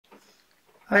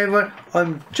Hi everyone,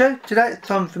 I'm Joe. Today it's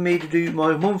time for me to do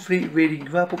my monthly reading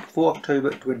wrap up for October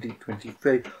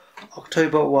 2023.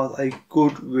 October was a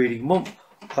good reading month.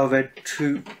 I read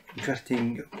 2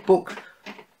 interesting books,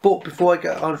 but before I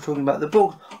get on to talking about the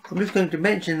books, I'm just going to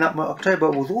mention that my October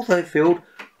was also filled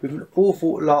with an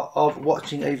awful lot of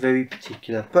watching a very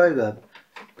particular program,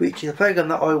 which is a program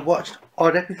that I watched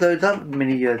odd episodes of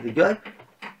many years ago,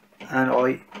 and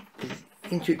I was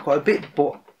into it quite a bit,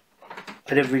 but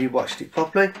I never really watched it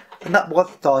properly, and that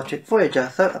was Star Trek Voyager.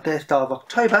 So at the start of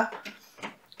October,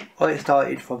 I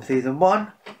started from season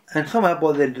 1, and somehow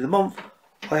by the end of the month,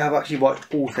 I have actually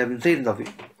watched all 7 seasons of it,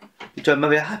 which I'm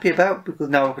very happy about, because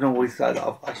now I can always say that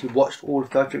I've actually watched all of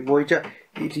Star Trek Voyager.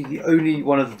 It is the only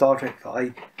one of the Star Trek that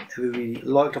I ever really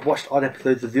liked. I've watched odd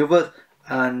episodes of the others,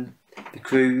 and the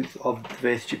crews of the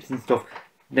various ships and stuff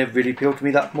never really appealed to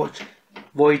me that much.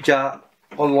 Voyager,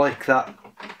 I like that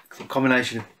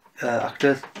combination of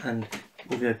actors and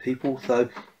people, so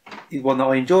it's one that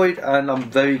I enjoyed, and I'm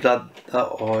very glad that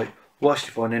I watched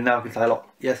it for, and now I can say, like,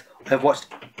 yes, I have watched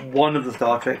one of the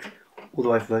Star Treks all the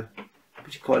way through,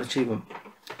 which is quite an achievement.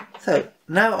 So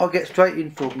now I'll get straight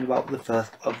in talking about the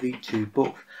first of the 2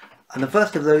 books, and the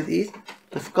first of those is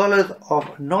The Scholars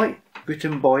of Night,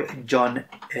 written by John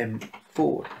M.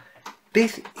 Ford.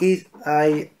 This is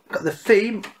got the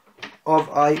theme of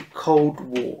a Cold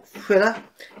War thriller.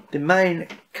 The main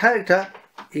character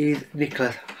is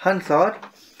Nicholas Hansard.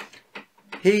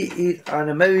 He is an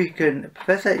American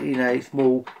professor in a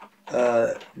small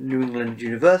New England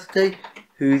university,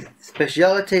 whose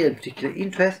speciality and particular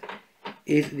interest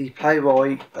is the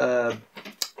playwright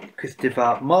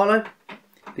Christopher Marlowe,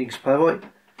 the English playwright,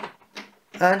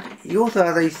 and he also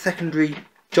has a secondary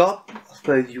job, I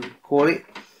suppose you would call it,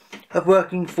 of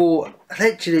working for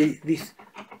essentially this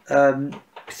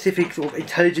specific sort of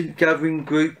intelligence gathering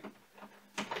group,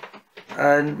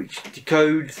 and which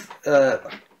decodes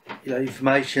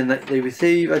information that they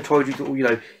receive and try to sort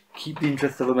of, keep the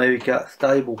interests of America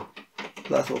stable.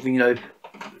 That sort of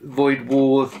avoid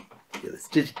wars,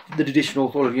 the traditional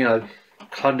sort of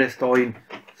clandestine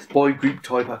spy group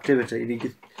type activity, and he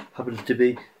just happens to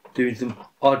be doing some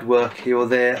odd work here or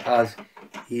there as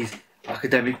his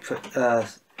academic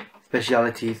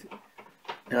specialities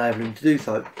enable him to do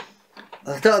so. At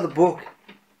the start of the book,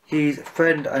 his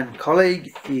friend and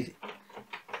colleague is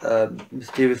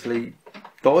mysteriously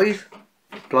dies,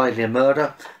 blindly a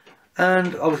murder,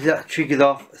 and obviously that triggers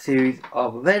off a series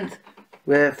of events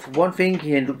where, for one thing,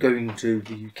 he ends up going to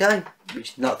the UK,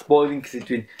 which is not spoiling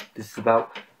considering this is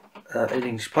about an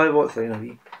English playwright, so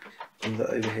he comes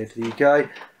over here to the UK,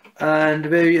 and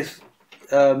various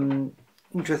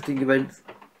interesting events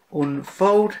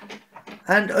unfold.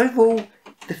 And overall,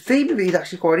 the theme of it is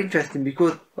actually quite interesting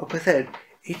because, like I said,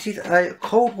 it is a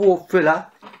Cold War thriller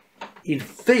in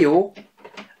feel,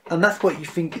 and that's what you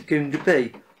think it's going to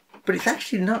be, but it's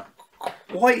actually not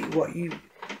quite what you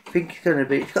think it's going to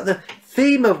be. It's got the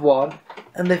theme of one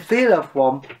and the feel of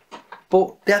one,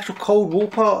 but the actual Cold War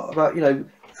part about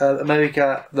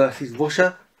America versus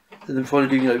Russia, and them trying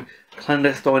to do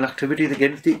clandestine activities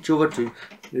against each other to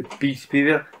be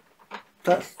superior,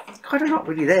 that's kind of not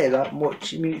really there that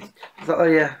much. I mean, it's like, oh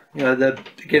yeah, they're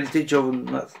against each other, and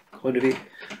that's kind of it.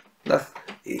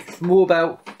 It's more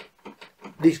about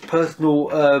this personal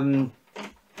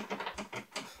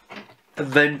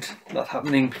event that's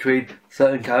happening between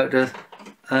certain characters,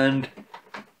 and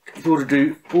it's also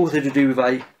to do with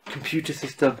a computer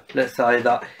system, let's say,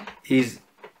 that is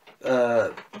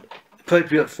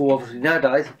appropriate for obviously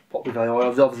nowadays. What with AI,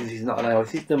 obviously this is not an AI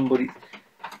system, but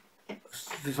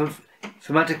it's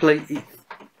thematically it's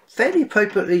fairly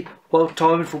appropriately well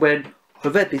timed for when I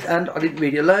read this, and I didn't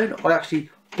read it alone. I actually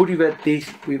buddy read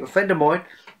this with a friend of mine,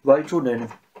 Rachel, known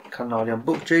as Canary on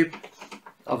BookTube.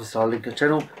 Obviously I'll link her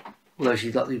channel, although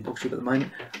she's not doing BookTube at the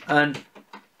moment, and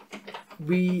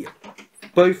we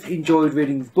both enjoyed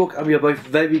reading this book, and we are both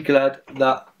very glad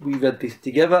that we read this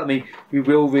together. I mean, we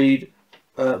will read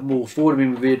more Ford. I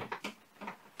mean, we read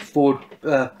Ford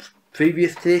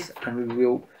previous to this, and we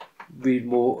will read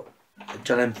more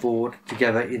John M. Ford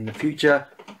together in the future,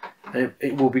 and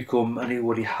it will become, and it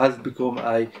already has become,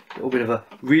 a little bit of a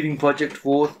reading project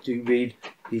for us to read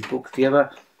these books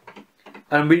together.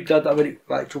 And I'm really glad that I read it,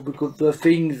 Rachel, because there are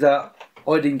things that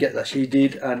I didn't get that she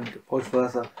did, and vice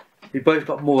versa. We both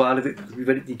got more out of it because we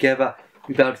read it together.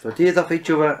 We bounced ideas off each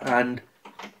other, and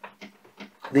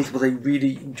this was a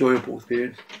really enjoyable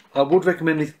experience. I would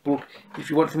recommend this book if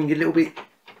you want something a little bit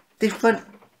different,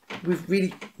 with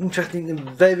really interesting and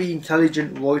very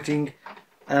intelligent writing,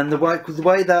 and the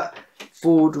way that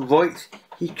Ford writes,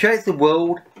 he creates a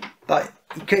world that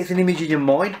he creates an image in your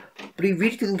mind, but he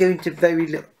really doesn't go into very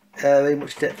very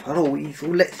much depth at all. He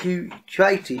sort of lets you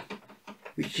create it,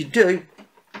 which you do,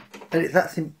 and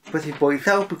that's impressive by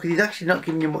itself because he's actually not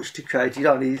giving you much to create it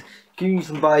on. He's giving you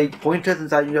some vague pointers and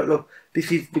saying, look,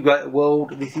 this is the greater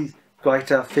world, this is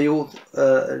greater fields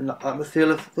and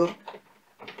atmosphere and stuff,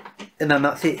 and then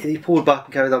that's it. He pulls back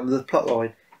and carries on with the plot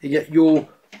line, and yet you're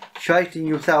creating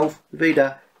yourself, the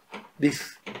reader,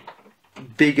 this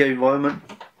bigger environment,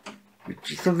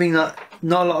 which is something that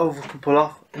not a lot of us can pull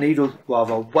off, and he does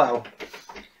rather well.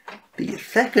 The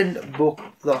second book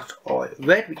that I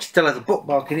read, which still has a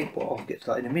bookmark in it, but I'll get to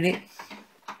that in a minute,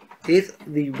 is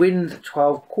The Wind's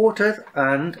 12 Quarters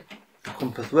and The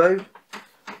Compass Rose,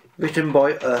 written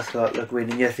by Ursula Le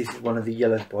Guin, and yes, this is one of the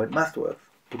Yellow Spine Masterworks,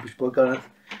 published by Guin.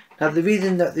 Now the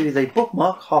reason that there is a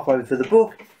bookmark halfway through the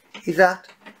book is that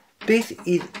this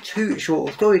is two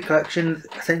short story collections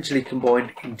essentially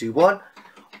combined into one.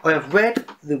 I have read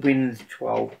The Wind's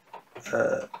 12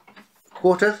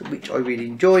 Quarters, which I really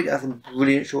enjoyed. It has some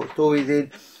brilliant short stories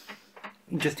in,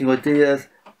 interesting ideas,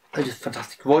 and just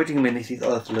fantastic writing. I mean, this is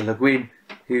Ursula Le Guin,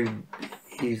 who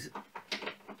is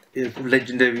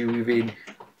legendary within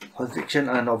science fiction,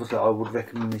 and obviously I would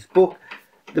recommend this book.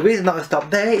 The reason that I stopped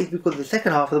there is because the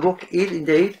second half of the book is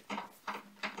indeed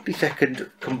the second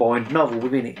combined novel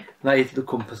within it, and that is The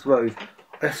Compass Rose.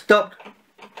 I stopped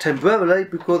temporarily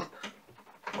because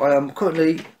I am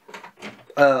currently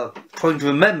trying to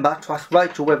remember to ask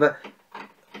Rachel whether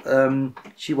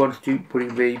she wants to probably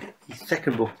read the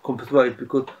second book, Compass Rose,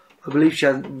 because I believe she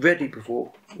hasn't read it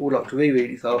before or would like to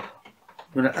reread it, so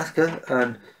I'm going to ask her,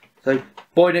 and so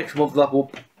by next month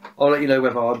I'll let you know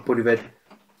whether I've probably read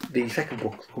the second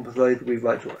book, Compass Rose, with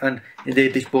Rachel, and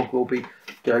indeed this book will be,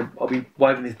 I'll be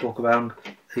waving this book around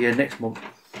here next month.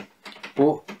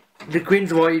 But the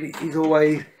Guin's writing is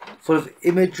always full of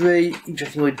imagery,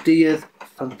 interesting ideas,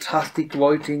 fantastic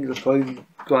writing, the prose is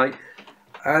great,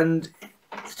 and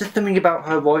it's just something about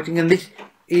her writing. And this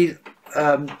is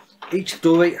each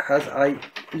story has a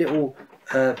little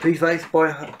preface by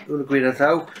Ursula Guin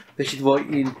herself, where she's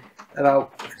writing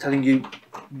about telling you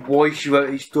why she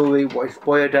wrote each story, what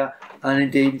inspired her, and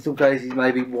indeed in some cases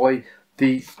maybe why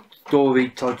the story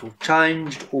title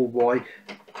changed, or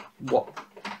what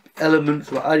elements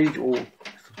were added or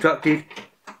subtracted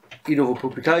in other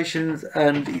publications.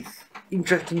 And it's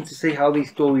interesting to see how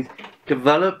these stories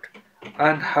developed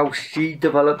and how she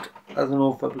developed as an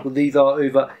author, because these are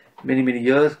over many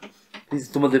years. This is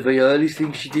some of the very early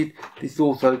things she did. This is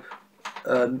also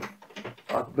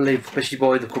I believe, especially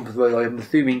by The Compass Rose, I am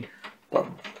assuming that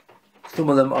some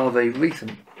of them are very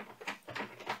recent,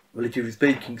 relatively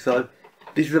speaking. So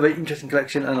this is a very interesting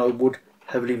collection, and I would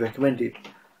heavily recommend it.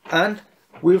 And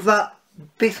with that,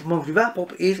 this monthly wrap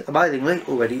up is amazingly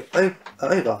already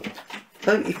over.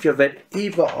 So if you've read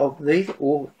either of these,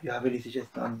 or you have any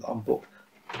suggestions on books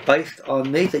based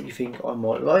on these that you think I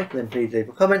might like, then please leave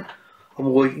a comment. I'm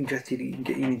always interested in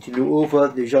getting into new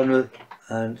authors, the genres,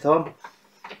 and so on.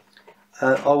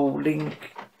 I will link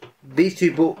these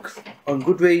two books on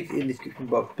Goodreads in the description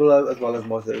box below, as well as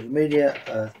my social media,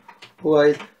 as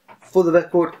always, for the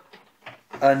record.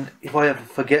 And if I ever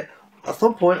forget, at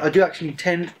some point I do actually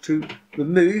intend to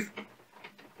remove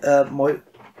my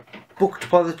book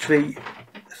depository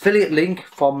affiliate link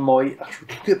from my actual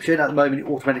description. At the moment it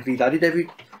automatically is added every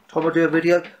time I do a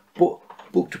video, but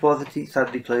book depository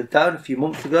sadly closed down a few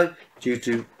months ago due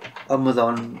to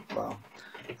Amazon. Well,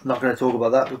 I'm not going to talk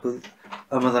about that because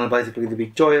Amazon are basically the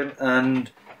big giant,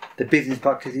 and the business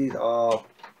practices are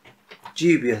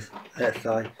dubious, let's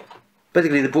say.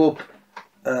 Basically they bought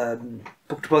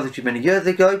book depository many years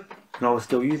ago, and I was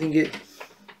still using it.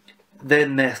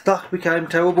 Then their stock became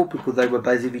terrible because they were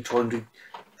basically trying to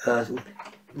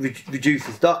reduce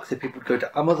the stock so people would go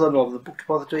to Amazon rather than book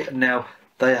depository, and now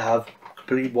they have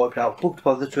completely wiped out book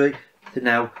depository. They're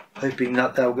now hoping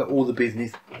that they'll get all the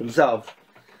business themselves.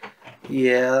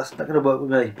 Yeah, that's not going to work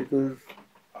with me because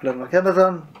I don't like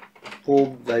Amazon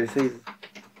for those reasons.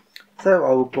 So I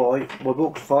will buy my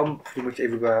books from pretty much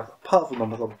everywhere else apart from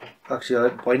Amazon. Actually, I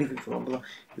don't buy anything from Amazon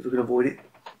if I can avoid it.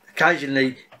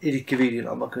 Occasionally it is convenient,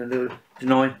 I'm not going to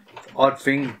deny odd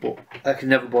things, but I can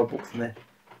never buy books from there.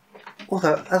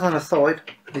 Also, as an aside,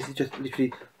 this is just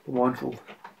literally mindful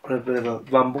on a bit of a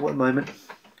ramble at the moment.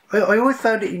 I always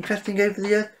found it interesting over the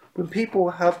years when people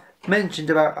have mentioned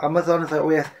about Amazon and say, oh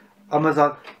yes,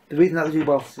 Amazon, the reason that they do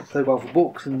so well for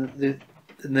books and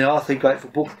they are so great for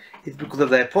books is because of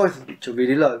their prices, which are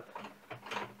really low.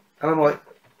 And I'm like,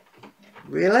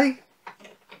 really?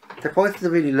 Their prices are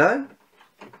really low?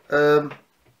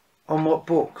 On what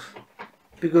books?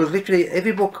 Because literally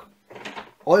every book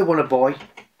I want to buy,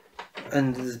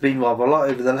 and there's been rather a lot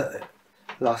over the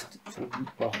last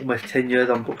well, almost 10 years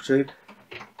on BookTube.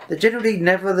 They're generally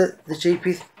never the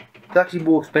cheapest. They're actually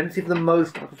more expensive than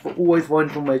most. I can always find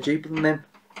somewhere cheaper than them.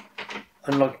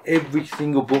 And like every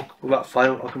single book without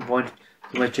fail, I can find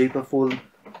somewhere cheaper for them.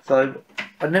 So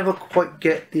I never quite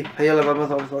get the appeal of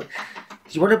Amazon. It's like,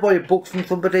 do you want to buy a book from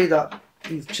somebody that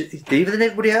is cheaper than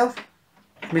everybody else?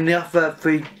 I mean, they offer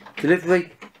free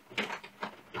delivery.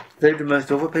 They're the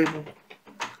most other people.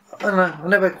 I don't know. I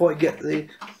never quite get the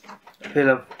appeal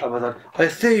of Amazon. I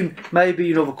assume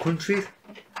maybe in other countries,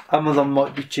 Amazon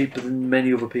might be cheaper than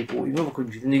many other people in other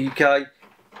countries. In the UK,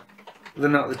 they're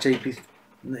not the cheapest.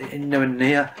 Nowhere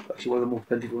near. Actually, one of the more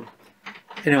expensive ones.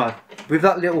 Anyway, with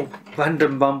that little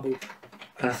random bumble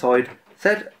and aside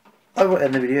said, I will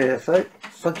end the video here. So,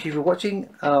 thank you for watching,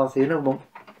 and I'll see you in another month.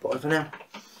 Bye for now.